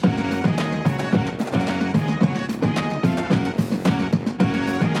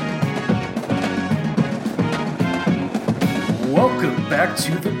back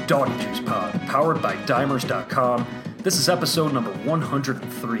to the DoggyJuice pod, powered by Dimers.com. This is episode number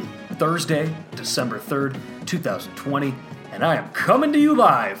 103, Thursday, December 3rd, 2020, and I am coming to you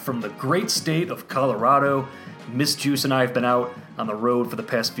live from the great state of Colorado. Miss Juice and I have been out on the road for the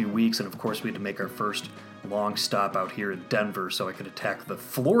past few weeks, and of course we had to make our first long stop out here in Denver so I could attack the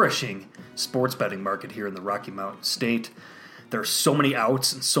flourishing sports betting market here in the Rocky Mountain State. There are so many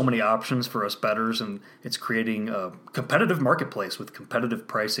outs and so many options for us bettors, and it's creating a competitive marketplace with competitive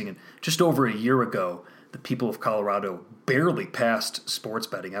pricing. And just over a year ago, the people of Colorado barely passed sports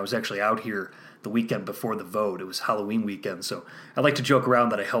betting. I was actually out here the weekend before the vote. It was Halloween weekend, so I like to joke around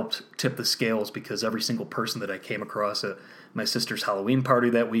that I helped tip the scales because every single person that I came across at my sister's Halloween party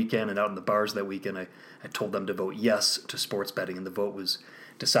that weekend and out in the bars that weekend, I told them to vote yes to sports betting, and the vote was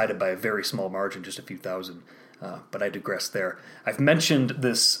decided by a very small margin, just a few thousand. But I digress there. I've mentioned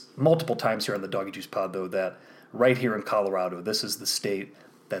this multiple times here on the Doggy Juice pod, though, that right here in Colorado, this is the state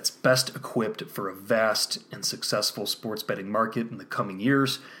that's best equipped for a vast and successful sports betting market in the coming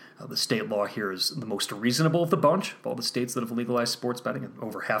years. The state law here is the most reasonable of the bunch of all the states that have legalized sports betting, and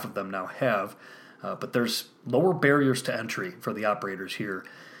over half of them now have. But there's lower barriers to entry for the operators here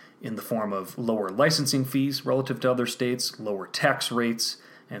in the form of lower licensing fees relative to other states, lower tax rates,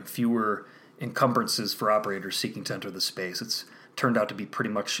 and fewer encumbrances for operators seeking to enter the space. It's turned out to be pretty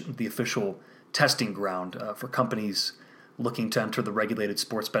much the official testing ground for companies looking to enter the regulated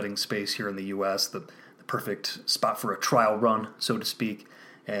sports betting space here in the U.S., the perfect spot for a trial run, so to speak.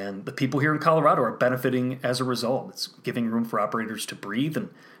 And the people here in Colorado are benefiting as a result. It's giving room for operators to breathe and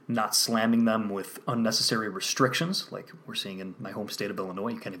not slamming them with unnecessary restrictions like we're seeing in my home state of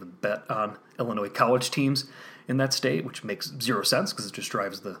Illinois. You can't even bet on Illinois college teams in that state, which makes zero sense because it just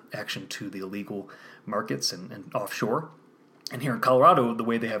drives the action to the illegal markets and offshore. And here in Colorado, the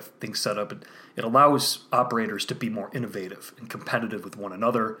way they have things set up, it allows operators to be more innovative and competitive with one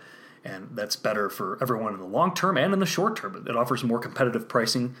another, and that's better for everyone in the long term and in the short term. It offers more competitive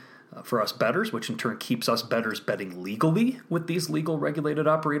pricing for us bettors, which in turn keeps us bettors betting legally with these legal regulated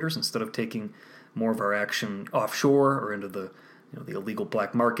operators instead of taking more of our action offshore or into the illegal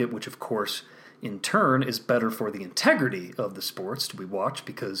black market, which of course in turn is better for the integrity of the sports we watch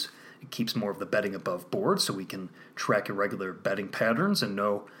because it keeps more of the betting above board so we can track irregular betting patterns and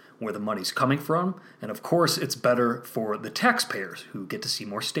know where the money's coming from. And of course, it's better for the taxpayers who get to see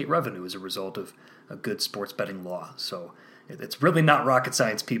more state revenue as a result of a good sports betting law. So it's really not rocket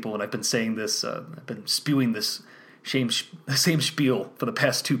science, people, and I've been saying this, I've been spewing this same spiel for the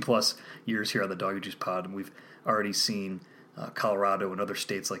past 2+ years here on the Doggy Juice pod, and we've already seen Colorado and other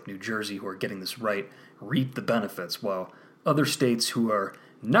states like New Jersey who are getting this right reap the benefits, while other states who are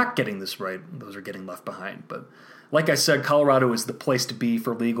not getting this right, those are getting left behind. But like I said, Colorado is the place to be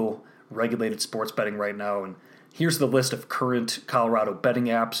for legal, regulated sports betting right now, and here's the list of current Colorado betting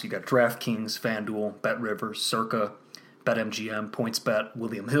apps. You got DraftKings, FanDuel, BetRivers, Circa, BetMGM, PointsBet,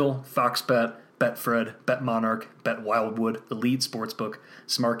 William Hill, FoxBet, Betfred, BetMonarch, BetWildwood, Elite Sportsbook,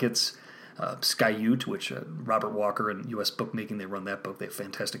 Smarkets, Sky-Ute, which Robert Walker and U.S. Bookmaking, they run that book. They have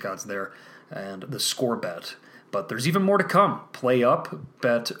fantastic odds there. And the ScoreBet. But there's even more to come. Play Up,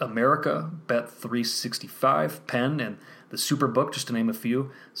 Bet America, Bet 365, Penn, and the Superbook, just to name a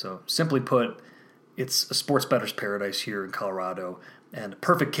few. So simply put, it's a sports bettor's paradise here in Colorado. And a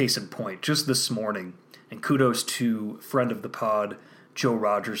perfect case in point, just this morning, and kudos to friend of the pod, Joe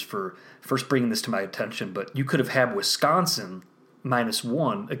Rogers, for first bringing this to my attention, but you could have had Wisconsin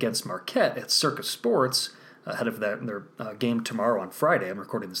 -1 against Marquette at Circa Sports ahead of their game tomorrow on Friday. I'm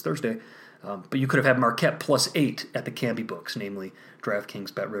recording this Thursday. But you could have had Marquette +8 at the Canby books, namely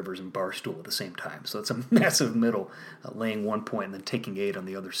DraftKings, BetRivers, and Barstool at the same time. So it's a massive middle, laying 1 point and then taking 8 on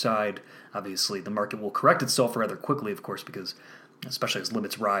the other side. Obviously, the market will correct itself rather quickly, of course, because especially as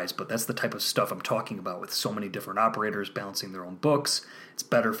limits rise. But that's the type of stuff I'm talking about with so many different operators balancing their own books. It's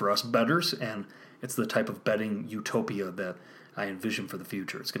better for us bettors, and it's the type of betting utopia that I envision for the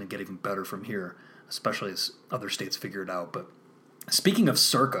future. It's going to get even better from here, especially as other states figure it out. But speaking of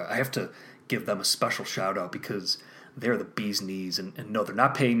Circa, I have to give them a special shout out because they're the bee's knees. And no, they're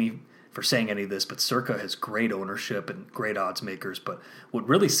not paying me for saying any of this, but Circa has great ownership and great odds makers. But what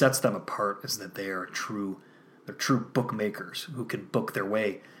really sets them apart is that they're true bookmakers who can book their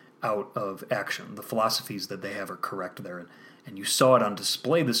way out of action. The philosophies that they have are correct there. And you saw it on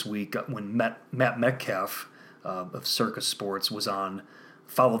display this week when Matt Metcalf of Circa Sports was on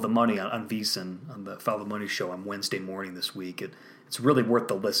Follow the Money on VSiN, on the Follow the Money show on Wednesday morning this week. It's really worth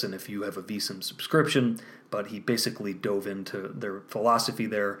the listen if you have a VSiN subscription, but he basically dove into their philosophy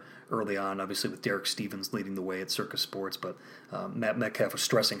there early on, obviously with Derek Stevens leading the way at Circa Sports, but Matt Metcalf was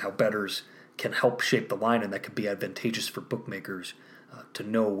stressing how bettors can help shape the line, and that could be advantageous for bookmakers to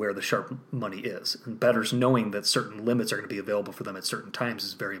know where the sharp money is. And bettors knowing that certain limits are going to be available for them at certain times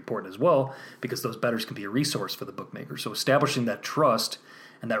is very important as well, because those bettors can be a resource for the bookmaker. So establishing that trust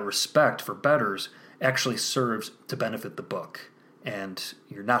and that respect for bettors actually serves to benefit the book. And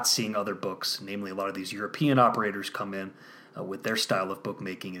you're not seeing other books, namely a lot of these European operators, come in with their style of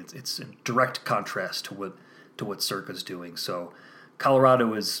bookmaking. It's in direct contrast to what Circa's doing. So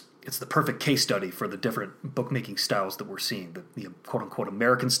Colorado it's the perfect case study for the different bookmaking styles that we're seeing. The quote-unquote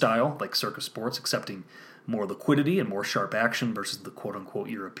American style, like Circa Sports, accepting more liquidity and more sharp action, versus the quote-unquote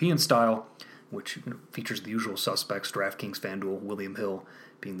European style, which features the usual suspects, DraftKings, FanDuel, William Hill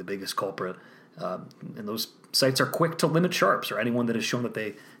being the biggest culprit. And those sites are quick to limit sharps, or anyone that has shown that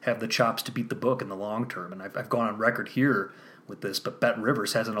they have the chops to beat the book in the long term. And I've gone on record here with this, but Bet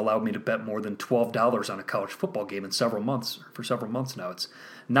Rivers hasn't allowed me to bet more than $12 on a college football game for several months now. It's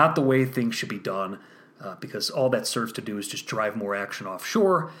not the way things should be done, because all that serves to do is just drive more action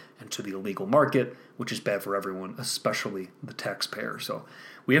offshore and to the illegal market, which is bad for everyone, especially the taxpayer. So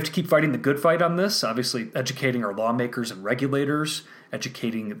we have to keep fighting the good fight on this, obviously educating our lawmakers and regulators,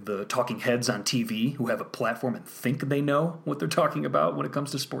 educating the talking heads on TV who have a platform and think they know what they're talking about when it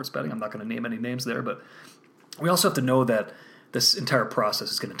comes to sports betting. I'm not going to name any names there, but we also have to know that this entire process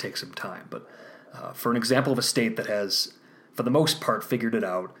is going to take some time. But for an example of a state that has, for the most part, figured it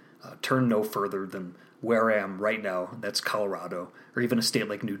out, turn no further than where I am right now, that's Colorado, or even a state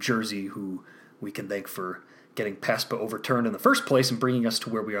like New Jersey, who we can thank for getting PASPA overturned in the first place and bringing us to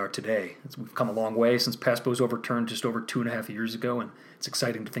where we are today. We've come a long way since PASPA was overturned just over 2.5 years ago, and it's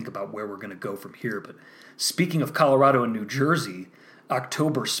exciting to think about where we're going to go from here. But speaking of Colorado and New Jersey,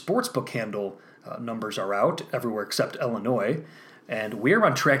 October sportsbook handle numbers are out everywhere except Illinois, and we're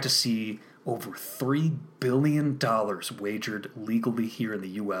on track to see over $3 billion wagered legally here in the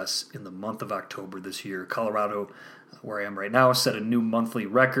U.S. in the month of October this year. Colorado, where I am right now, set a new monthly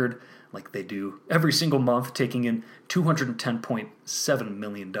record, like they do every single month, taking in $210.7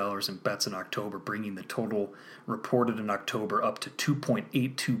 million in bets in October, bringing the total reported in October up to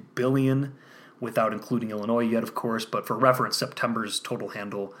 $2.82 billion, without including Illinois yet, of course. But for reference, September's total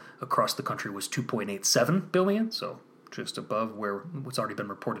handle across the country was $2.87 billion, so just above what's already been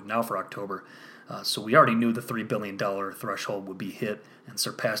reported now for October. So we already knew the $3 billion threshold would be hit and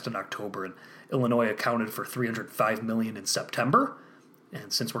surpassed in October, and Illinois accounted for $305 million in September.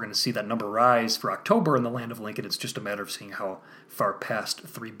 And since we're going to see that number rise for October in the land of Lincoln, it's just a matter of seeing how far past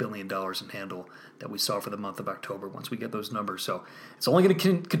 $3 billion in handle that we saw for the month of October once we get those numbers. So it's only going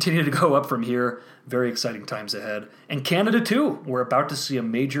to continue to go up from here. Very exciting times ahead. And Canada, too. We're about to see a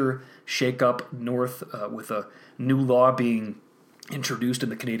major shakeup north with a new law being introduced in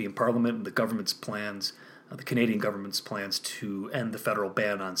the Canadian Parliament and the government's plans. The Canadian government's plans to end the federal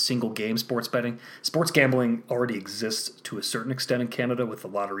ban on single-game sports betting. Sports gambling already exists to a certain extent in Canada with the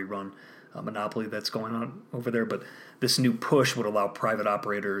lottery run monopoly that's going on over there, but this new push would allow private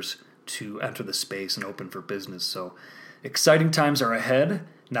operators to enter the space and open for business. So exciting times are ahead,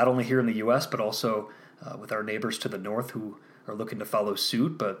 not only here in the U.S., but also with our neighbors to the north who are looking to follow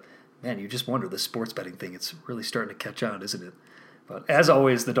suit. But, man, you just wonder, the sports betting thing, it's really starting to catch on, isn't it? But as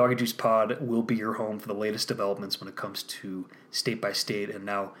always, the Doggy Juice Pod will be your home for the latest developments when it comes to state-by-state and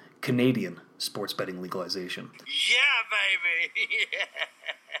now Canadian sports betting legalization. Yeah, baby! Yeah.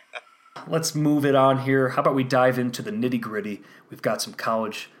 Let's move it on here. How about we dive into the nitty-gritty? We've got some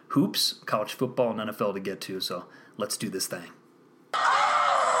college hoops, college football, and NFL to get to, so let's do this thing.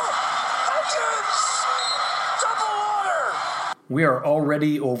 We are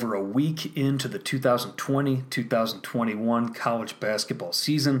already over a week into the 2020-2021 college basketball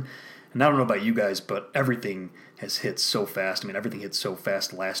season. And I don't know about you guys, but everything has hit so fast. I mean, everything hit so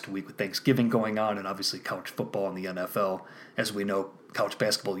fast last week with Thanksgiving going on and obviously college football and the NFL. As we know, college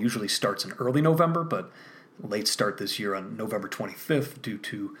basketball usually starts in early November, but late start this year on November 25th due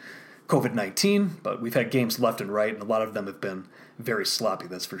to COVID-19. But we've had games left and right, and a lot of them have been very sloppy,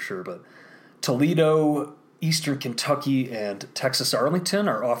 that's for sure. But Toledo, Eastern Kentucky, and Texas Arlington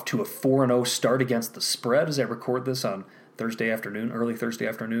are off to a 4-0 start against the spread as I record this on early Thursday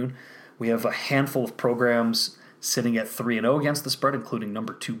afternoon. We have a handful of programs sitting at 3-0 against the spread, including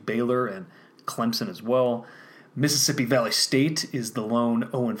number 2 Baylor and Clemson as well. Mississippi Valley State is the lone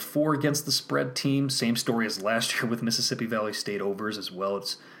 0-4 against the spread team. Same story as last year with Mississippi Valley State overs as well.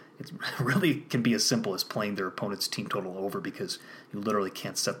 It really can be as simple as playing their opponent's team total over because you literally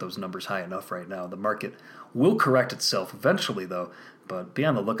can't set those numbers high enough right now. The market will correct itself eventually, though, but be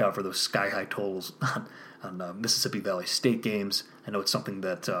on the lookout for those sky-high totals on Mississippi Valley State games. I know it's something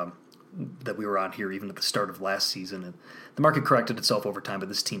that that we were on here even at the start of last season. And the market corrected itself over time, but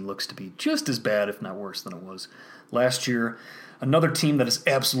this team looks to be just as bad, if not worse, than it was last year. Another team that is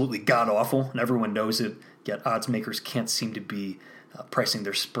absolutely god-awful, and everyone knows it, yet odds makers can't seem to be pricing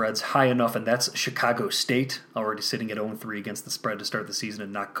their spreads high enough, and that's Chicago State, already sitting at 0-3 against the spread to start the season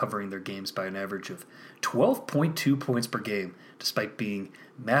and not covering their games by an average of 12.2 points per game, despite being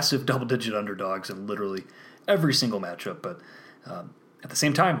massive double-digit underdogs in literally every single matchup. But at the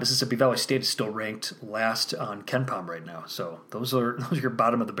same time, Mississippi Valley State is still ranked last on KenPom right now. So those are your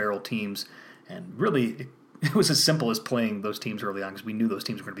bottom-of-the-barrel teams, and really it was as simple as playing those teams early on because we knew those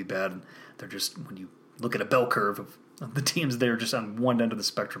teams were going to be bad, and they're just, when you look at a bell curve of the teams, they're just on one end of the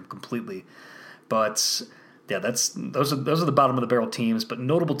spectrum completely. But yeah, those are the bottom of the barrel teams, but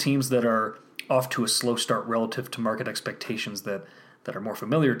notable teams that are off to a slow start relative to market expectations that are more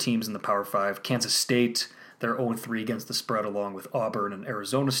familiar teams in the Power 5. Kansas State, they're 0-3 against the spread along with Auburn and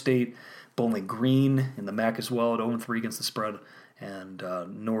Arizona State. Bowling Green in the MAC as well at 0-3 against the spread. And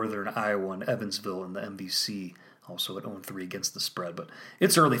Northern Iowa and Evansville in the MVC also at 0-3 against the spread. But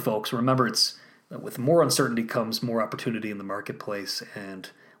it's early, folks. Remember, it's with more uncertainty comes more opportunity in the marketplace, and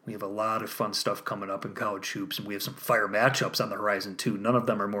we have a lot of fun stuff coming up in college hoops, and we have some fire matchups on the horizon too. None of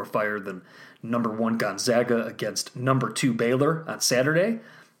them are more fire than number 1 Gonzaga against number 2 Baylor on Saturday.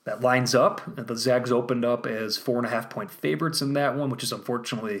 That lines up. The Zags opened up as 4.5-point favorites in that one, which is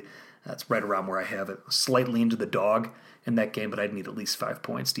unfortunately, that's right around where I have it, slightly into the dog in that game, but I'd need at least 5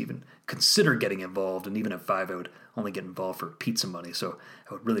 points to even consider getting involved, and even at 5, I would only get involved for pizza money, so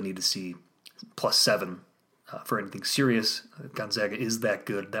I would really need to see +7 for anything serious. Gonzaga is that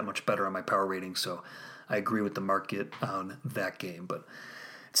good, that much better on my power rating, so I agree with the market on that game. But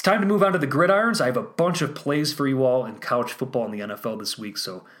it's time to move on to the gridirons. I have a bunch of plays for you all in college football and the NFL this week,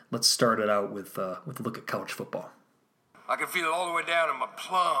 so let's start it out with a look at college football. I can feel it all the way down in my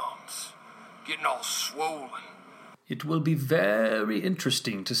plums, getting all swollen. It will be very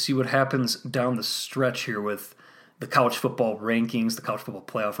interesting to see what happens down the stretch here with the college football rankings, the college football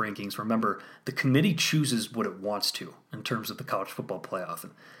playoff rankings. Remember, the committee chooses what it wants to in terms of the college football playoff.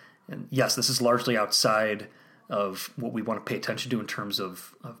 And yes, this is largely outside of what we want to pay attention to in terms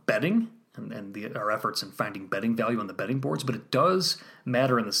of betting and our efforts in finding betting value on the betting boards, but it does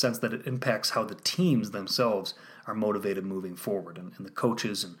matter in the sense that it impacts how the teams themselves are motivated moving forward, and the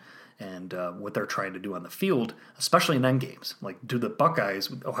coaches and what they're trying to do on the field, especially in end games. Like, do the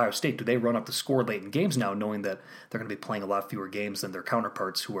Buckeyes with Ohio State, do they run up the score late in games now, knowing that they're going to be playing a lot fewer games than their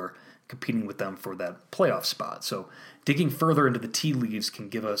counterparts who are competing with them for that playoff spot? So digging further into the tea leaves can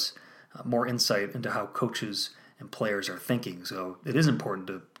give us more insight into how coaches and players are thinking. So it is important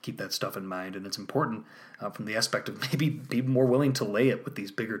to keep that stuff in mind, and it's important from the aspect of maybe be more willing to lay it with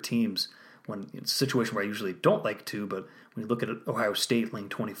these bigger teams when it's a situation where I usually don't like to, but when you look at Ohio State laying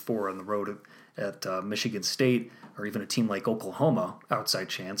 24 on the road at Michigan State, or even a team like Oklahoma, outside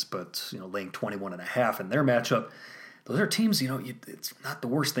chance, but laying 21.5 in their matchup, those are teams, it's not the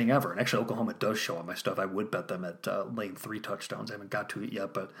worst thing ever. And actually, Oklahoma does show on my stuff. I would bet them at laying 3 touchdowns. I haven't got to it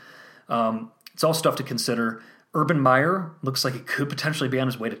yet, but it's all stuff to consider. Urban Meyer looks like he could potentially be on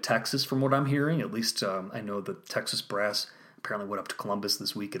his way to Texas from what I'm hearing. At least I know the Texas brass apparently went up to Columbus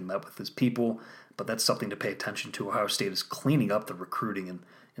this week and met with his people, but that's something to pay attention to. Ohio State is cleaning up the recruiting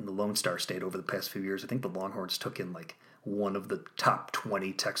in the Lone Star State over the past few years. I think the Longhorns took in like one of the top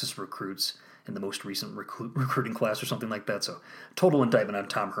 20 Texas recruits in the most recent recruiting class or something like that. So total indictment on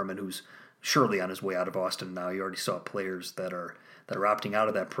Tom Herman, who's surely on his way out of Austin now. You already saw players that are opting out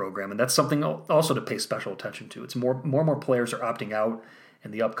of that program, and that's something also to pay special attention to. It's more and more players are opting out in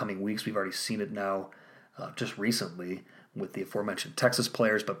the upcoming weeks. We've already seen it now just recently with the aforementioned Texas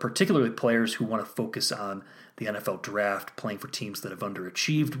players, but particularly players who want to focus on the NFL draft, playing for teams that have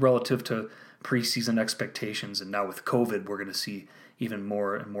underachieved relative to preseason expectations. And now with COVID, we're going to see even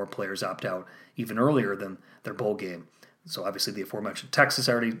more and more players opt out even earlier than their bowl game. So obviously the aforementioned Texas,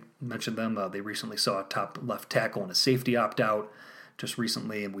 I already mentioned them. They recently saw a top left tackle and a safety opt out just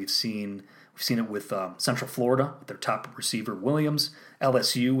recently, and we've seen it with Central Florida with their top receiver Williams,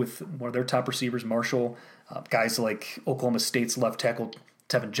 LSU with one of their top receivers Marshall, guys like Oklahoma State's left tackle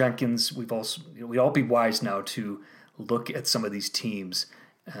Tevin Jenkins. We'd all be wise now to look at some of these teams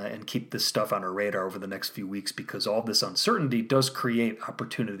and keep this stuff on our radar over the next few weeks, because all this uncertainty does create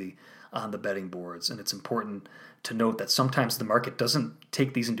opportunity on the betting boards, and it's important to note that sometimes the market doesn't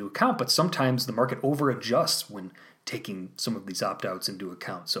take these into account, but sometimes the market over-adjusts when taking some of these opt-outs into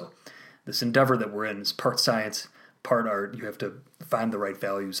account. So this endeavor that we're in is part science, part art. You have to find the right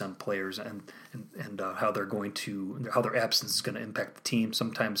values on players and how how their absence is going to impact the team.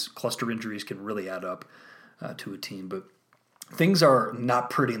 Sometimes cluster injuries can really add up to a team, but things are not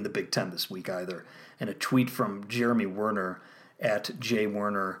pretty in the Big Ten this week either. And a tweet from Jeremy Werner at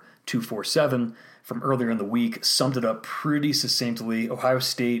jwerner247 from earlier in the week summed it up pretty succinctly. Ohio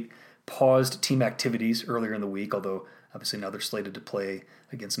State paused team activities earlier in the week, although obviously now they're slated to play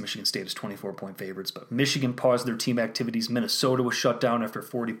against Michigan State as 24-point favorites. But Michigan paused their team activities. Minnesota was shut down after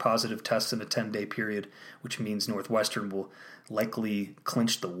 40 positive tests in a 10-day period, which means Northwestern will likely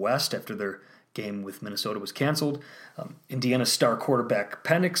clinch the West after their game with Minnesota was canceled. Indiana's star quarterback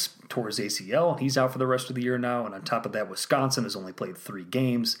Penix tore his ACL. He's out for the rest of the year now. And on top of that, Wisconsin has only played 3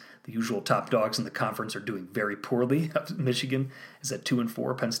 games. The usual top dogs in the conference are doing very poorly. Michigan is at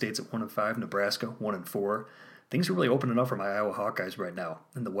 2-4. Penn State's at 1-5. Nebraska 1-4. Things are really opening up for my Iowa Hawkeyes right now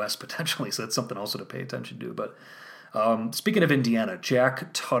in the West potentially. So that's something also to pay attention to. But speaking of Indiana, Jack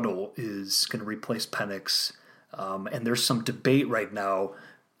Tuttle is going to replace Penix. And there's some debate right now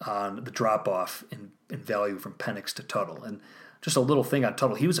on the drop-off in value from Penix to Tuttle. And just a little thing on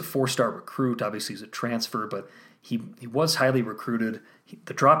Tuttle, he was a 4-star recruit. Obviously, he's a transfer, but he was highly recruited.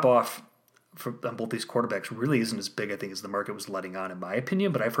 The drop-off on both these quarterbacks really isn't as big, I think, as the market was letting on, in my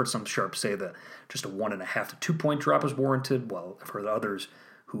opinion. But I've heard some sharps say that just a 1.5 to 2-point drop is warranted, while I've heard others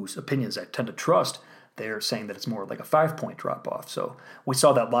whose opinions I tend to trust, they're saying that it's more like a 5-point drop-off. So we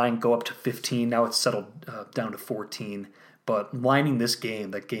saw that line go up to 15. Now it's settled down to 14. But lining this game,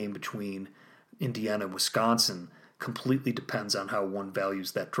 that game between Indiana and Wisconsin, completely depends on how one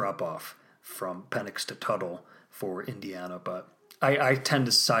values that drop-off from Penix to Tuttle for Indiana. But I tend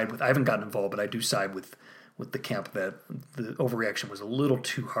to side with, I haven't gotten involved, but I do side with the camp that the overreaction was a little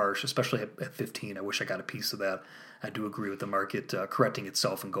too harsh, especially at 15. I wish I got a piece of that. I do agree with the market correcting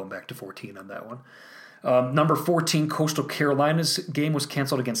itself and going back to 14 on that one. Number 14, Coastal Carolina's game was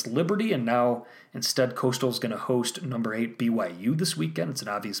canceled against Liberty, and now instead Coastal is going to host number 8 BYU this weekend. It's an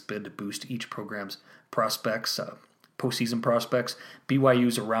obvious bid to boost each program's prospects, postseason prospects.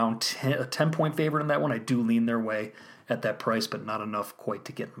 BYU's around a 10-point favorite in that one. I do lean their way at that price, but not enough quite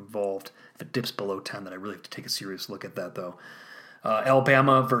to get involved. If it dips below 10, then I really have to take a serious look at that, though.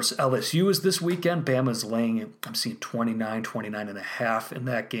 Alabama versus LSU is this weekend. Bama's laying, I'm seeing 29.5 in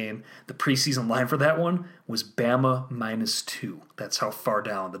that game. The preseason line for that one was Bama -2. That's how far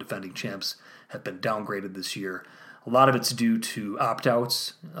down the defending champs have been downgraded this year. A lot of it's due to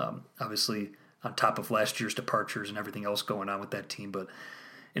opt-outs, obviously on top of last year's departures and everything else going on with that team. But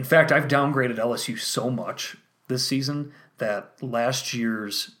in fact, I've downgraded LSU so much this season that last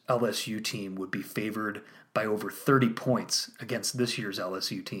year's LSU team would be favored by over 30 points against this year's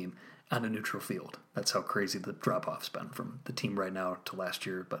LSU team on a neutral field. That's how crazy the drop-off's been from the team right now to last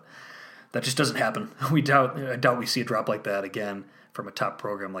year. But that just doesn't happen. I doubt we see a drop like that again from a top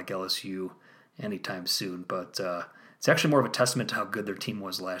program like LSU anytime soon. But it's actually more of a testament to how good their team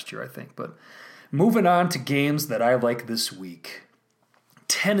was last year, I think. But moving on to games that I like this week.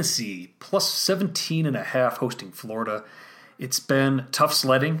 Tennessee plus 17.5 hosting Florida. It's been tough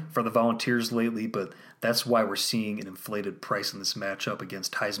sledding for the Volunteers lately, but that's why we're seeing an inflated price in this matchup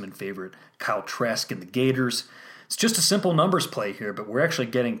against Heisman favorite Kyle Trask and the Gators. It's just a simple numbers play here, but we're actually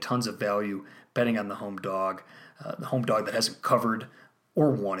getting tons of value betting on the home dog that hasn't covered or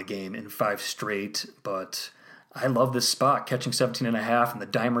won a game in 5 straight. But I love this spot, catching 17.5, and the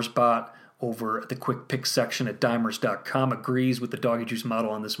Dimer spot over at the quick pick section at dimers.com agrees with the DoggyJuice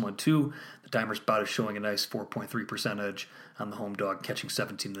model on this one too. The Dimer spot is showing a nice 4.3% edge on the home dog, catching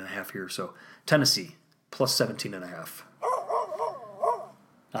 17.5 here. So Tennessee plus 17.5.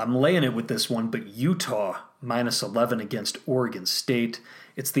 I'm laying it with this one, but Utah minus 11 against Oregon State.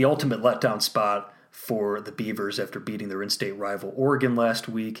 It's the ultimate letdown spot for the Beavers after beating their in-state rival Oregon last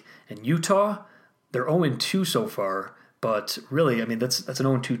week. And Utah, they're 0-2 so far. But really, I mean, that's an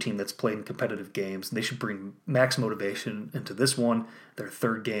 0-2 team that's played in competitive games. They should bring max motivation into this one, their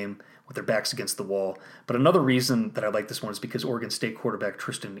third game, with their backs against the wall. But another reason that I like this one is because Oregon State quarterback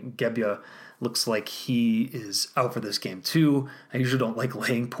Tristan Gebbia looks like he is out for this game too. I usually don't like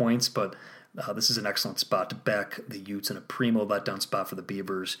laying points, but this is an excellent spot to back the Utes in a primo letdown spot for the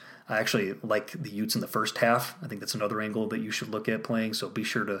Beavers. I actually like the Utes in the first half. I think that's another angle that you should look at playing, so be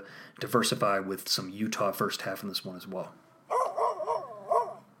sure to diversify with some Utah first half in this one as well.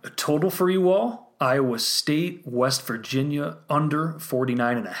 A total for you all, Iowa State, West Virginia, under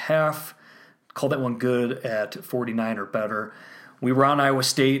 49.5. Call that one good at 49 or better. We were on Iowa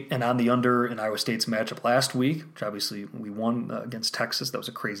State and on the under in Iowa State's matchup last week, which obviously we won against Texas. That was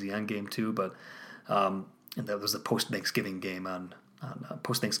a crazy end game too, but and that was the post-Thanksgiving game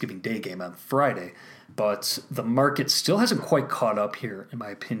post-Thanksgiving Day game on Friday. But the market still hasn't quite caught up here, in my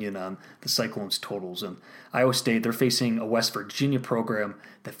opinion, on the Cyclones totals. And Iowa State, they're facing a West Virginia program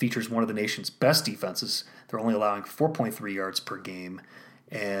that features one of the nation's best defenses. They're only allowing 4.3 yards per game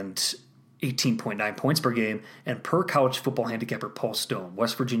and 18.9 points per game. And per college football handicapper Paul Stone,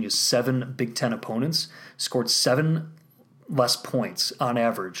 West Virginia's 7 Big Ten opponents scored 7 less points on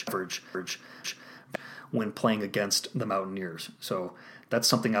average when playing against the Mountaineers. So that's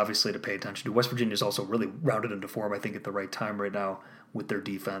something obviously to pay attention to. West Virginia is also really rounded into form, I think, at the right time right now with their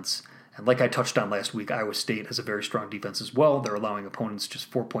defense. And like I touched on last week, Iowa State has a very strong defense as well. They're allowing opponents just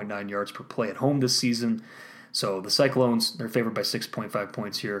 4.9 yards per play at home this season. So the Cyclones, they're favored by 6.5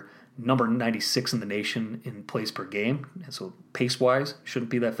 points here. Number 96 in the nation in plays per game. And so pace-wise,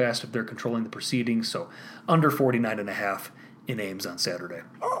 shouldn't be that fast if they're controlling the proceedings. So under 49.5 in Ames on Saturday.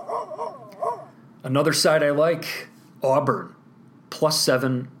 Another side I like, Auburn.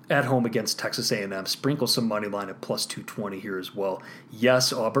 +7 at home against Texas A&M. Sprinkle some money line at +220 here as well.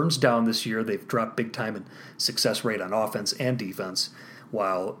 Yes, Auburn's down this year. They've dropped big time in success rate on offense and defense,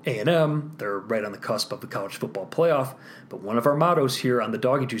 while A&M, they're right on the cusp of the college football playoff. But one of our mottos here on the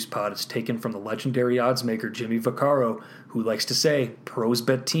Doggy Juice pod is taken from the legendary oddsmaker Jimmy Vaccaro, who likes to say, pros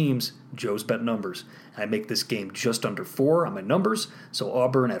bet teams, Joes bet numbers. I make this game just under 4 on my numbers, so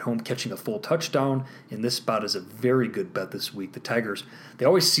Auburn at home catching a full touchdown in this spot is a very good bet this week. The Tigers, they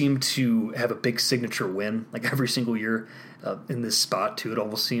always seem to have a big signature win, like every single year in this spot too, it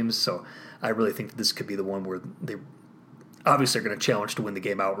almost seems. So I really think that this could be the one where they obviously are going to challenge to win the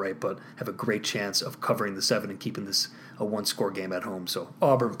game outright, but have a great chance of covering the 7 and keeping this a one-score game at home. So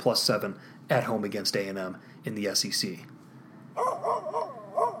Auburn +7 at home against A&M in the SEC.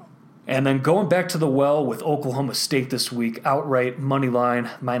 And then going back to the well with Oklahoma State this week, outright money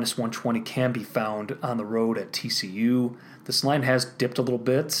line -120 can be found on the road at TCU. This line has dipped a little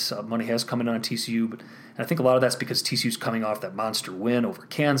bit. Money has come in on TCU, and I think a lot of that's because TCU's coming off that monster win over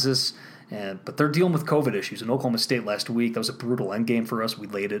Kansas. But they're dealing with COVID issues. In Oklahoma State last week, that was a brutal end game for us. We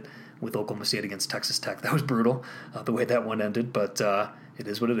laid it with Oklahoma State against Texas Tech. That was brutal, the way that one ended. But it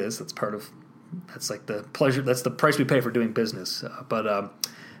is what it is. That's like the pleasure. That's the price we pay for doing business. But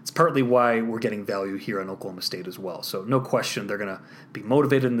it's partly why we're getting value here on Oklahoma State as well. So no question, they're going to be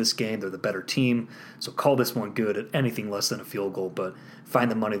motivated in this game. They're the better team. So call this one good at anything less than a field goal. But find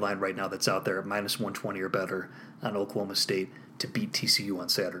the money line right now that's out there at -120 or better on Oklahoma State to beat TCU on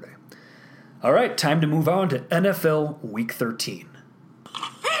Saturday. All right, time to move on to NFL Week 13.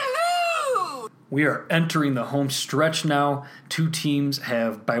 Hello! We are entering the home stretch now. 2 teams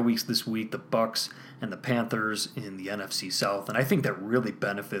have bye weeks this week, the Bucs and the Panthers in the NFC South, and I think that really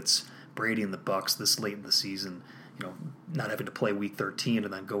benefits Brady and the Bucs this late in the season. You know, not having to play Week 13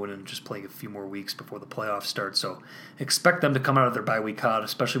 and then going in and just playing a few more weeks before the playoffs start. So expect them to come out of their bye week hot,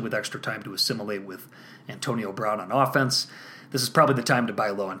 especially with extra time to assimilate with Antonio Brown on offense. This is probably the time to buy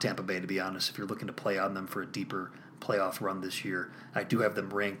low on Tampa Bay, to be honest, if you're looking to play on them for a deeper playoff run this year. I do have them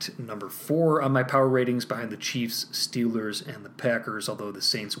ranked number 4 on my power ratings behind the Chiefs, Steelers, and the Packers, although the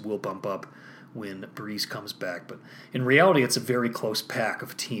Saints will bump up when Breeze comes back. But in reality, it's a very close pack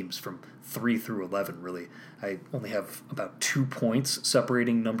of teams from 3 through 11, really. I only have about 2 points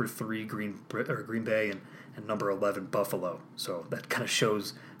separating number 3 Green Bay and number 11 Buffalo. So that kind of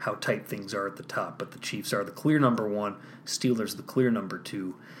shows how tight things are at the top. But the Chiefs are the clear number 1, Steelers the clear number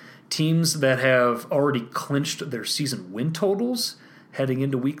 2. Teams that have already clinched their season win totals heading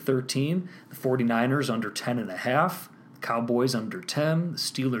into Week 13, the 49ers under 10.5, Cowboys under 10, the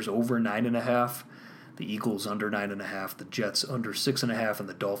Steelers over 9.5, the Eagles under 9.5, the Jets under 6.5, and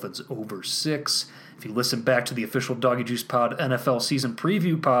the Dolphins over 6. If you listen back to the official Doggy Juice Pod NFL season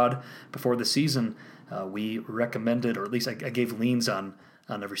preview pod before the season, we recommended, or at least I gave leans on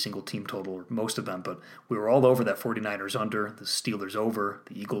every single team total, or most of them, but we were all over that 49ers under, the Steelers over,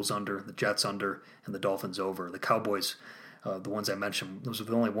 the Eagles under, the Jets under, and the Dolphins over. The Cowboys, the ones I mentioned, those are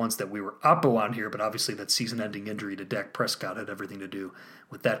the only ones that we were oppo on here, but obviously that season-ending injury to Dak Prescott had everything to do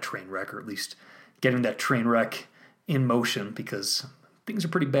with that train wreck, or at least getting that train wreck in motion, because things are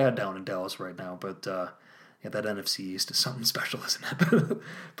pretty bad down in Dallas right now. But yeah, that NFC East is something special, isn't it?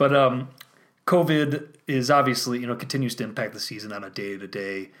 But COVID is obviously, continues to impact the season on a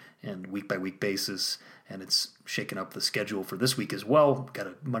day-to-day and week-by-week basis, and it's shaken up the schedule for this week as well. We've got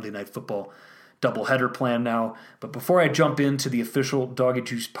a Monday Night Football doubleheader plan now. But before I jump into the official Doggy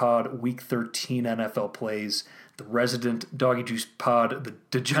Juice Pod Week 13 NFL plays, the resident Doggy Juice Pod, the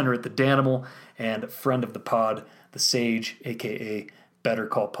degenerate, the Danimal, and friend of the pod, the Sage, a.k.a. Better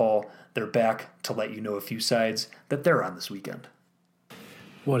Call Paul, they're back to let you know a few sides that they're on this weekend.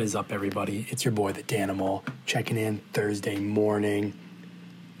 What is up, everybody? It's your boy, the Danimal, checking in Thursday morning.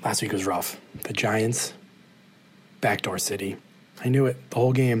 Last week was rough. The Giants, backdoor city. I knew it the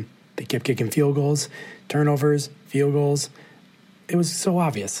whole game. They kept kicking field goals, turnovers, field goals. It was so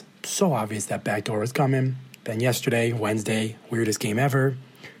obvious that backdoor was coming. Then yesterday, Wednesday, weirdest game ever,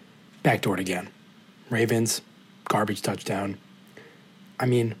 backdoored again. Ravens, garbage touchdown. I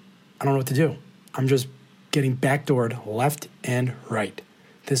mean, I don't know what to do. I'm just getting backdoored left and right.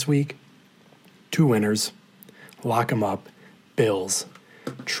 This week, 2 winners, lock them up, Bills.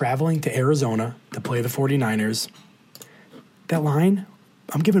 Traveling to Arizona to play the 49ers. That line,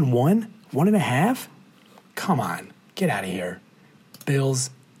 I'm giving 1.5? Come on, get out of here. Bills,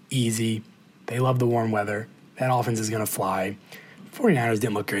 easy. They love the warm weather. That offense is going to fly. 49ers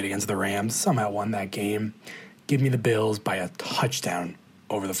didn't look great against the Rams. Somehow won that game. Give me the Bills by a touchdown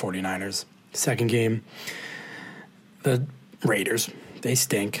over the 49ers. Second game, the Raiders. They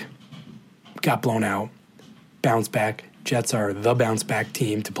stink. Got blown out. Bounce back. Jets are the bounce back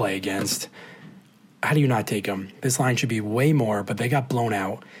team to play against. How do you not take them? This line should be way more, but they got blown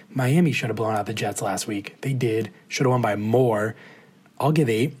out. Miami should have blown out the Jets last week. They did. Should have won by more. I'll give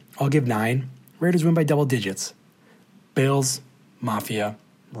 8. I'll give 9. Raiders win by double digits. Bills, Mafia,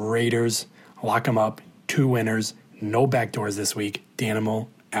 Raiders, lock them up. 2 winners. No backdoors this week. Danimal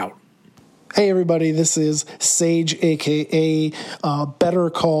out. Hey everybody, this is Sage, aka Better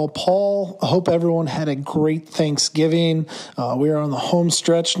Call Paul. I hope everyone had a great Thanksgiving. We are on the home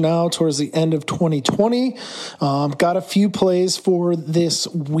stretch now towards the end of 2020. Got a few plays for this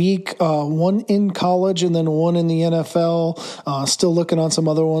week, one in college and then one in the NFL. Still looking on some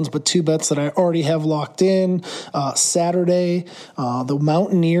other ones, but 2 bets that I already have locked in. Saturday, the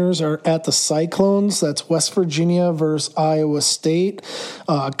Mountaineers are at the Cyclones. That's West Virginia versus Iowa State.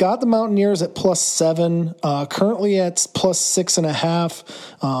 Got the Mountaineers at +7, currently at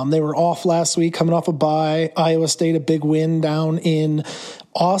 +6.5. They were off last week, coming off a bye. Iowa State, a big win down in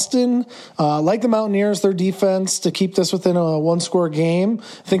Austin. Like the Mountaineers, their defense to keep this within a 1-score game.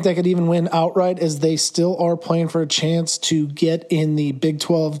 I think they could even win outright, as they still are playing for a chance to get in the Big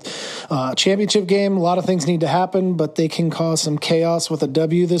 12 championship game. A lot of things need to happen, but they can cause some chaos with a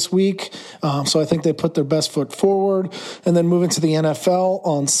W this week. So I think they put their best foot forward. And then moving to the NFL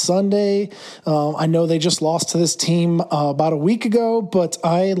on Sunday, I know they just lost to this team about a week ago, but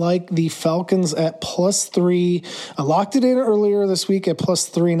I like the Falcons at +3. I locked it in earlier this week at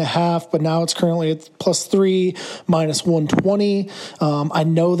 +3.5, but now it's currently at +3, -120. I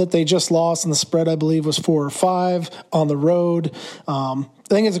know that they just lost, and the spread, I believe, was 4 or 5 on the road.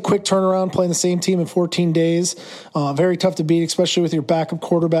 I think it's a quick turnaround, playing the same team in 14 days. Very tough to beat, especially with your backup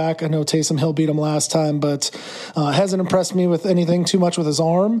quarterback. I know Taysom Hill beat him last time, but hasn't impressed me with anything too much with his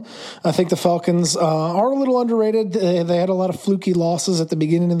arm. I think the Falcons are a little underrated. They had a lot of fluky losses at the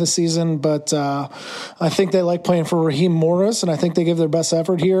beginning of the season, but I think they like playing for Raheem Morris, and I think they give their best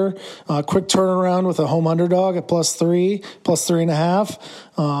effort here. Quick turnaround with a home underdog at +3, +3.5.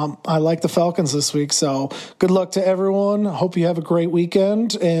 I like the Falcons this week, so good luck to everyone. Hope you have a great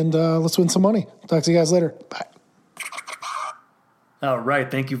weekend, and let's win some money. Talk to you guys later. Bye. All right.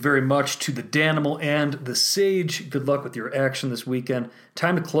 Thank you very much to the Danimal and the Sage. Good luck with your action this weekend.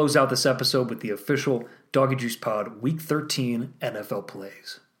 Time to close out this episode with the official Doggy Juice Pod Week 13 NFL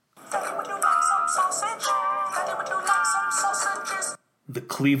plays. The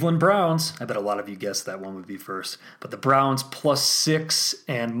Cleveland Browns, I bet a lot of you guessed that one would be first, but the Browns +6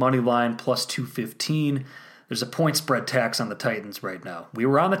 and money line +215. There's a point spread tax on the Titans right now. We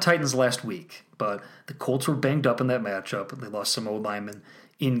were on the Titans last week, but the Colts were banged up in that matchup. They lost some old linemen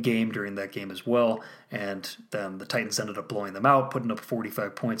in-game during that game as well, and then the Titans ended up blowing them out, putting up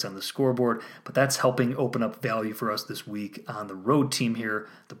 45 points on the scoreboard, but that's helping open up value for us this week on the road team here.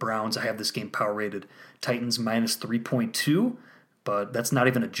 The Browns, I have this game power rated Titans -3.2, but that's not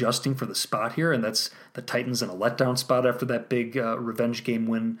even adjusting for the spot here, and that's the Titans in a letdown spot after that big revenge game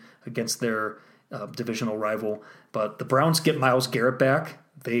win against their divisional rival. But the Browns get Myles Garrett back.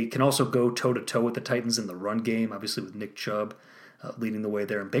 They can also go toe-to-toe with the Titans in the run game, obviously with Nick Chubb leading the way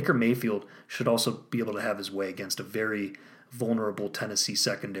there. And Baker Mayfield should also be able to have his way against a very vulnerable Tennessee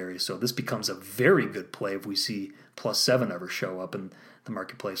secondary. So this becomes a very good play if we see +7 ever show up in the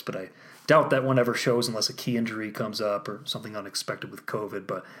marketplace. But I doubt that one ever shows unless a key injury comes up or something unexpected with COVID.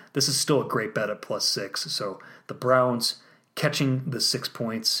 But this is still a great bet at +6. So the Browns catching the 6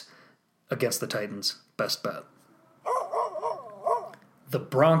 points against the Titans, best bet. The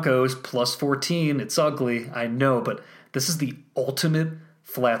Broncos +14. It's ugly, I know, but this is the ultimate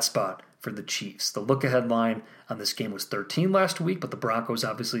flat spot for the Chiefs. The look-ahead line on this game was 13 last week, but the Broncos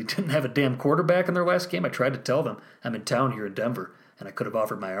obviously didn't have a damn quarterback in their last game. I tried to tell them I'm in town here in Denver, and I could have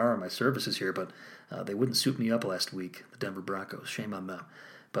offered my services here, but they wouldn't suit me up last week, the Denver Broncos. Shame on them.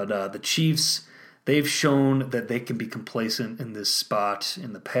 But the Chiefs, they've shown that they can be complacent in this spot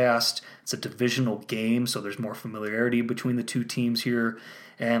in the past. It's a divisional game, so there's more familiarity between the two teams here.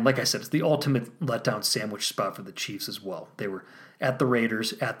 And like I said, it's the ultimate letdown sandwich spot for the Chiefs as well. They were at the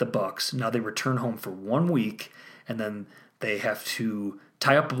Raiders, at the Bucs. Now they return home for 1 week, and then they have to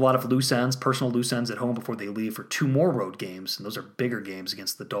tie up a lot of loose ends, personal loose ends at home before they leave for 2 more road games. And those are bigger games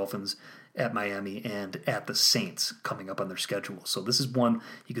against the Dolphins, at Miami, and at the Saints coming up on their schedule. So this is one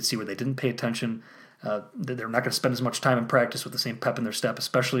you could see where they didn't pay attention. They're not going to spend as much time in practice with the same pep in their step,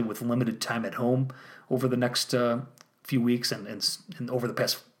 especially with limited time at home over the next few weeks and over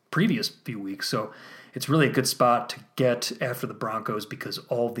the previous few weeks. So it's really a good spot to get after the Broncos because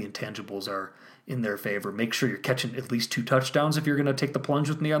all of the intangibles are in their favor. Make sure you're catching at least 2 touchdowns if you're going to take the plunge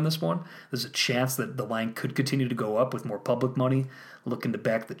with me on this one. There's a chance that the line could continue to go up with more public money looking to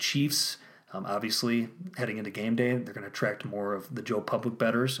back the Chiefs. Obviously, heading into game day, they're going to attract more of the Joe Public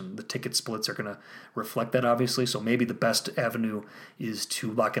bettors, and the ticket splits are going to reflect that, obviously. So maybe the best avenue is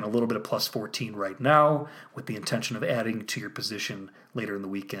to lock in a little bit of plus 14 right now with the intention of adding to your position later in the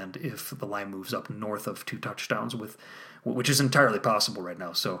weekend if the line moves up north of 2 touchdowns, which is entirely possible right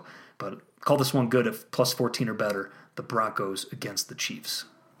now. So, but call this one good if plus 14 or better, the Broncos against the Chiefs.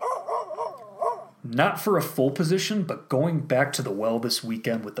 Not for a full position, but going back to the well this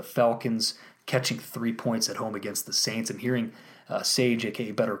weekend with the Falcons catching 3 points at home against the Saints, and hearing Sage,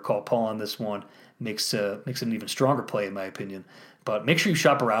 a.k.a. Better Call Paul, on this one makes it an even stronger play, in my opinion. But make sure you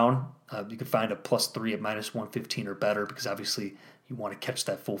shop around. You can find a plus 3 at minus 115 or better, because obviously you want to catch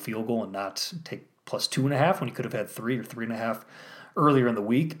that full field goal and not take plus 2.5 when you could have had 3 or 3.5 earlier in the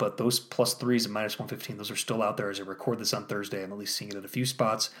week. But those plus 3s at minus 115, those are still out there as I record this on Thursday. I'm at least seeing it at a few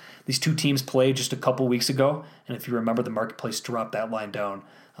spots. These two teams played just a couple weeks ago, and if you remember, the marketplace dropped that line down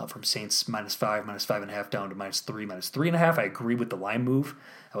from Saints minus 5, minus 5.5 down to minus 3, minus 3.5. I agree with the line move.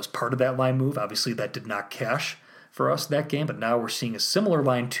 I was part of that line move. Obviously, that did not cash for us that game, but now we're seeing a similar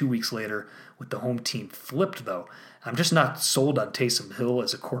line 2 weeks later with the home team flipped, though. I'm just not sold on Taysom Hill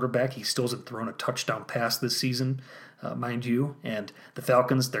as a quarterback. He still hasn't thrown a touchdown pass this season, mind you. And the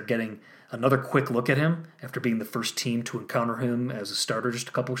Falcons, they're getting another quick look at him after being the first team to encounter him as a starter just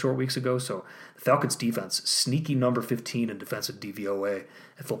a couple short weeks ago. So the Falcons defense, sneaky number 15 in defensive DVOA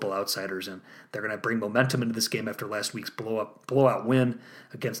at Football Outsiders, and they're going to bring momentum into this game after last week's blowout win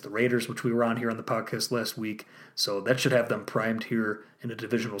against the Raiders, which we were on here on the podcast last week. So that should have them primed here in a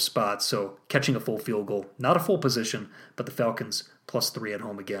divisional spot. So catching a full field goal, not a full position, but the Falcons plus 3 at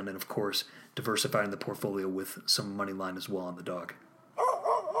home again, and of course diversifying the portfolio with some money line as well on the dog.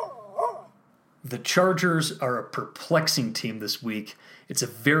 The Chargers are a perplexing team this week. It's a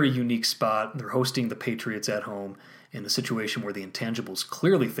very unique spot. They're hosting the Patriots at home in a situation where the intangibles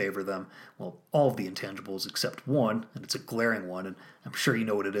clearly favor them. Well, all of the intangibles except one, and it's a glaring one, and I'm sure you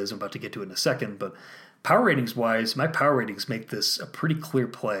know what it is. I'm about to get to it in a second, but power ratings-wise, my power ratings make this a pretty clear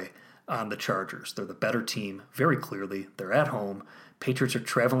play on the Chargers. They're the better team, very clearly. They're at home. Patriots are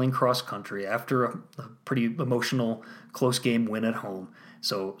traveling cross-country after a pretty emotional, close game win at home.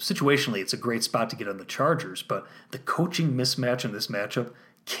 So situationally, it's a great spot to get on the Chargers, but the coaching mismatch in this matchup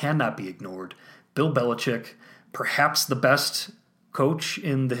cannot be ignored. Bill Belichick, perhaps the best coach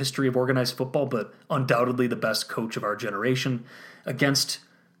in the history of organized football, but undoubtedly the best coach of our generation, against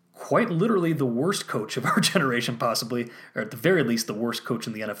quite literally the worst coach of our generation, possibly, or at the very least the worst coach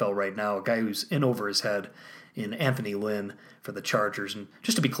in the NFL right now, a guy who's in over his head in Anthony Lynn for the Chargers. And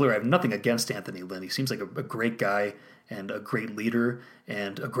just to be clear, I have nothing against Anthony Lynn. He seems like a great guy and a great leader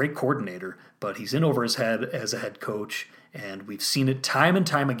and a great coordinator, but he's in over his head as a head coach, and we've seen it time and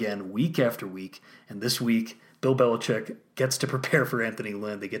time again, week after week. And this week, Bill Belichick gets to prepare for Anthony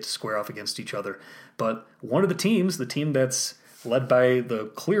Lynn. They get to square off against each other. But one of the teams, the team that's led by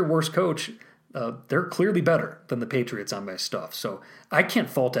the clear worst coach, they're clearly better than the Patriots on my stuff. So I can't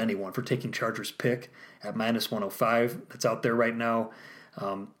fault anyone for taking Chargers pick at minus 105 that's out there right now.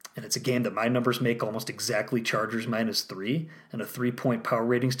 And it's a game that my numbers make almost exactly Chargers minus 3, and a 3-point power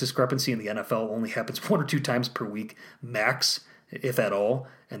ratings discrepancy in the NFL only happens 1 or 2 times per week, max, if at all,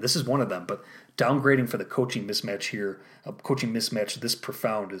 and this is one of them. But downgrading for the coaching mismatch here, a coaching mismatch this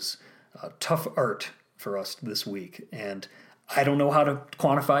profound, is tough art for us this week, and I don't know how to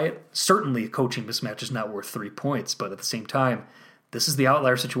quantify it. Certainly a coaching mismatch is not worth 3 points, but at the same time, this is the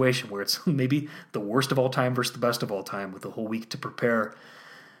outlier situation where it's maybe the worst of all time versus the best of all time with a whole week to prepare.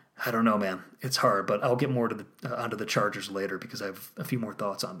 I don't know, man. It's hard, but I'll get more to onto the Chargers later because I have a few more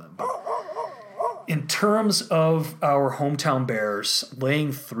thoughts on them. But in terms of our hometown Bears,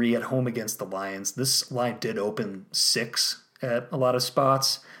 laying 3 at home against the Lions, this line did open 6 at a lot of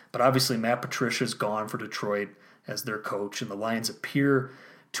spots, but obviously Matt Patricia's gone for Detroit as their coach, and the Lions appear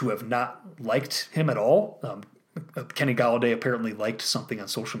to have not liked him at all. Kenny Golladay apparently liked something on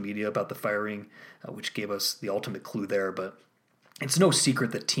social media about the firing, which gave us the ultimate clue there. But it's no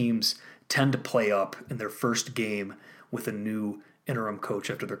secret that teams tend to play up in their first game with a new interim coach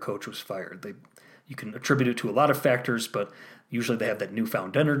after their coach was fired. You can attribute it to a lot of factors, but usually they have that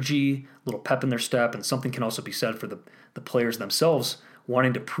newfound energy, a little pep in their step, and something can also be said for the players themselves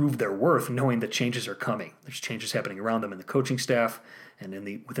wanting to prove their worth, knowing that changes are coming. There's changes happening around them in the coaching staff and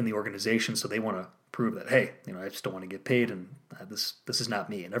within the organization, so they want to prove that, hey, I just don't want to get paid, and this is not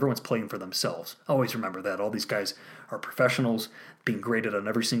me. And everyone's playing for themselves. Always remember that. All these guys are professionals being graded on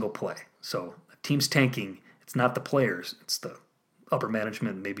every single play. So if team's tanking, it's not the players, it's the upper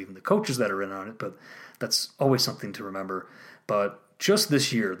management, maybe even the coaches that are in on it, but that's always something to remember. But just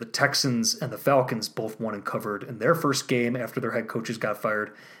this year, the Texans and the Falcons both won and covered in their first game after their head coaches got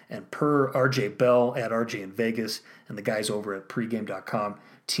fired. And per RJ Bell at RJ in Vegas and the guys over at pregame.com,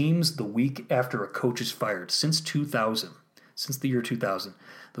 teams the week after a coach is fired since 2000, since the year 2000,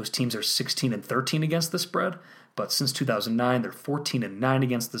 those teams are 16-13 against the spread. But since 2009, they're 14-9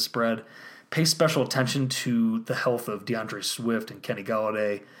 against the spread. Pay special attention to the health of DeAndre Swift and Kenny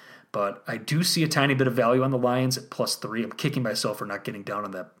Golladay. But I do see a tiny bit of value on the Lions at +3. I'm kicking myself for not getting down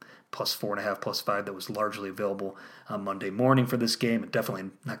on that +4.5, +5 that was largely available on Monday morning for this game, and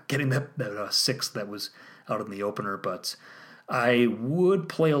definitely not getting that 6 that was out in the opener. But I would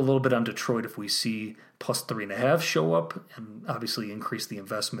play a little bit on Detroit if we see +3.5 show up, and obviously increase the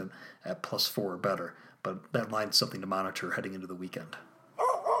investment at +4 or better. But that line's something to monitor heading into the weekend.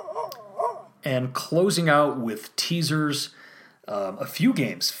 And closing out with teasers, a few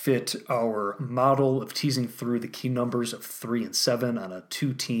games fit our model of teasing through the key numbers of 3 and 7 on a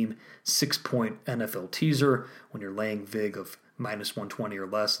 2-team 6-point NFL teaser when you're laying VIG of -120 or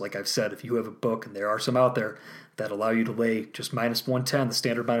less. Like I've said, if you have a book, and there are some out there that allow you to lay just -110, the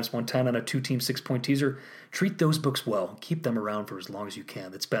standard -110 on a 2-team 6-point teaser, treat those books well. Keep them around for as long as you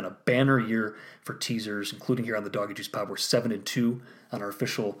can. It's been a banner year for teasers, including here on the Doggy Juice Pod. We're 7-2 on our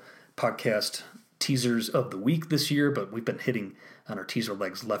official podcast teasers of the week this year, but we've been hitting on our teaser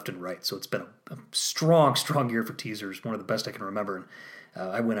legs left and right. So it's been a strong year for teasers, one of the best I can remember. And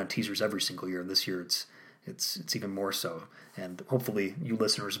I win on teasers every single year, and this year it's even more so. And hopefully you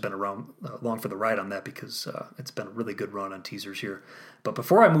listeners have been around along for the ride on that, because it's been a really good run on teasers here. But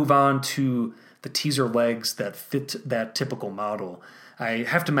before I move on to the teaser legs that fit that typical model, I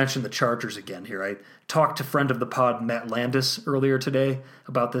have to mention the Chargers again here. I talked to friend of the pod, Matt Landis, earlier today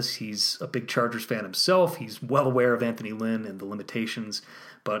about this. He's a big Chargers fan himself. He's well aware of Anthony Lynn and the limitations,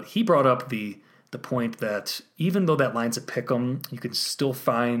 but he brought up the point that even though that line's a pick'em, you can still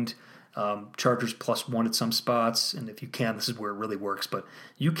find Chargers +1 at some spots, and if you can, this is where it really works. But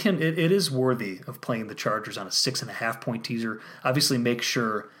you can. It is worthy of playing the Chargers on a 6.5-point teaser. Obviously, make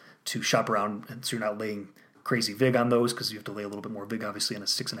sure to shop around, and so you're not laying crazy VIG on those, because you have to lay a little bit more VIG, obviously, on a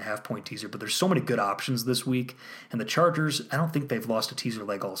 6.5-point teaser. But there's so many good options this week, and the Chargers, I don't think they've lost a teaser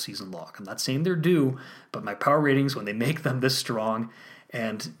leg all season long. I'm not saying they're due, but my power ratings, when they make them this strong,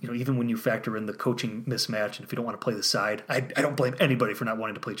 and even when you factor in the coaching mismatch, and if you don't want to play the side, I don't blame anybody for not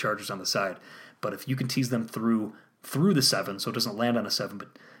wanting to play Chargers on the side. But if you can tease them through the 7, so it doesn't land on a 7,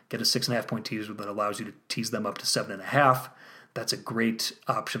 but get a 6.5-point teaser that allows you to tease them up to 7.5, that's a great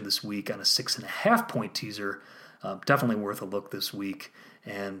option this week on a 6.5-point teaser. Definitely worth a look this week.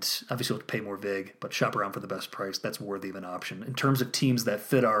 And obviously you'll have to pay more VIG, but shop around for the best price. That's worthy of an option. In terms of teams that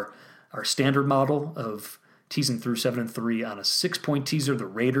fit our standard model of teasing through 7-3 on a 6-point teaser, the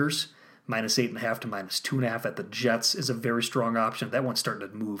Raiders, -8.5 to -2.5 at the Jets is a very strong option. That one's starting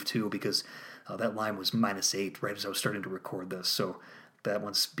to move too, because that line was -8 right as I was starting to record this. So that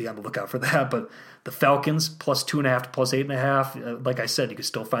one's, be on the lookout for that. But the Falcons, +2.5 to +8.5. Like I said, you can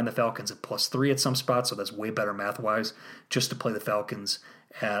still find the Falcons at +3 at some spots, so that's way better math-wise, just to play the Falcons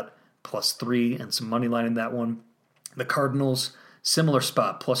at +3 and some money line in that one. The Cardinals, similar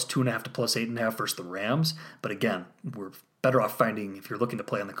spot, +2.5 to +8.5 versus the Rams. But again, we're better off finding, if you're looking to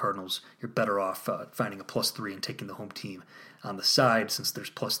play on the Cardinals, you're better off finding a +3 and taking the home team on the side, since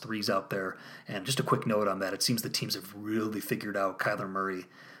there's +3s out there. And just a quick note on that, it seems the teams have really figured out Kyler Murray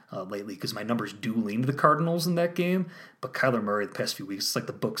lately, because my numbers do lean to the Cardinals in that game, but Kyler Murray the past few weeks, it's like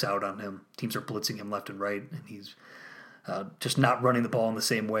the book's out on him. Teams are blitzing him left and right, and he's just not running the ball in the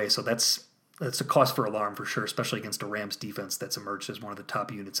same way. So that's a cause for alarm for sure, especially against a Rams defense that's emerged as one of the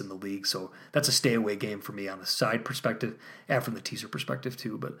top units in the league. So that's a stay-away game for me on the side perspective and from the teaser perspective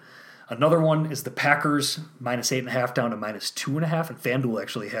too. But Another one is the Packers, -8.5 down to -2.5. And FanDuel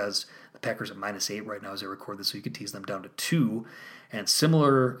actually has the Packers at -8 right now as I record this, so you could tease them down to 2. And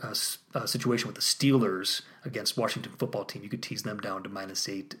similar situation with the Steelers against Washington football team. You could tease them down to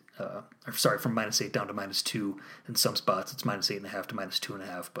 -8. From -8 down to -2. In some spots, it's -8.5 to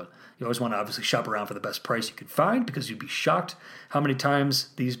 -2.5. But you always want to obviously shop around for the best price you can find, because you'd be shocked how many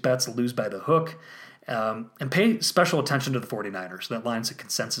times these bets lose by the hook. And pay special attention to the 49ers. That line's a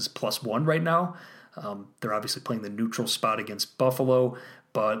consensus +1 right now. They're obviously playing the neutral spot against Buffalo,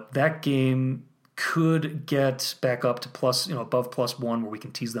 but that game could get back up to above +1, where we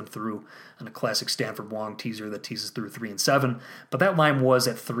can tease them through on a classic Stanford Wong teaser that teases through 3 and 7. But that line was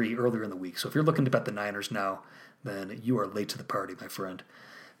at 3 earlier in the week. So if you're looking to bet the Niners now, then you are late to the party, my friend.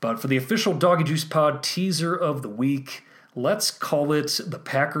 But for the official Doggy Juice Pod teaser of the week, let's call it the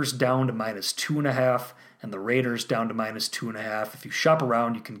Packers down to -2.5 and the Raiders down to -2.5. If you shop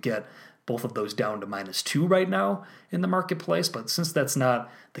around, you can get both of those down to -2 right now in the marketplace. But since that's not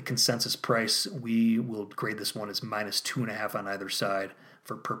the consensus price, we will grade this one as -2.5 on either side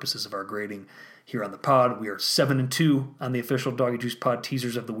for purposes of our grading here on the pod. We are 7-2 on the official Doggy Juice Pod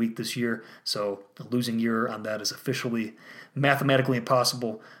teasers of the week this year. So a losing year on that is officially mathematically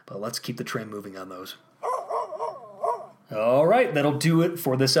impossible. But let's keep the train moving on those. All right, that'll do it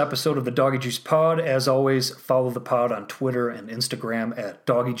for this episode of the Doggy Juice Pod. As always, follow the pod on Twitter and Instagram at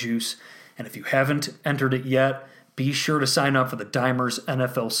DoggyJuice. And if you haven't entered it yet, be sure to sign up for the Dimers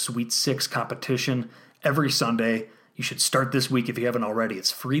NFL Sweet 6 competition every Sunday. You should start this week if you haven't already.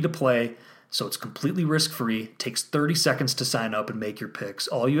 It's free to play, so it's completely risk-free. It takes 30 seconds to sign up and make your picks.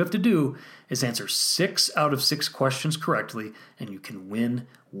 All you have to do is answer 6 out of 6 questions correctly, and you can win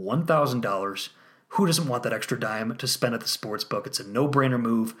 $1,000. Who doesn't want that extra dime to spend at the sportsbook? It's a no-brainer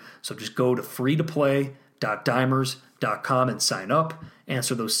move, so just go to freetoplay.dimers.com and sign up,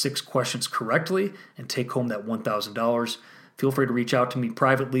 answer those 6 questions correctly, and take home that $1,000. Feel free to reach out to me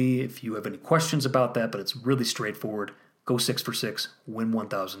privately if you have any questions about that, but it's really straightforward. Go 6 for 6, win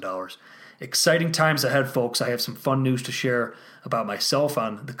 $1,000. Exciting times ahead, folks. I have some fun news to share about myself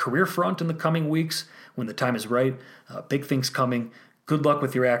on the career front in the coming weeks when the time is right. Big things coming. Good luck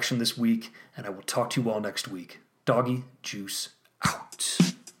with your action this week, and I will talk to you all next week. Doggy Juice out.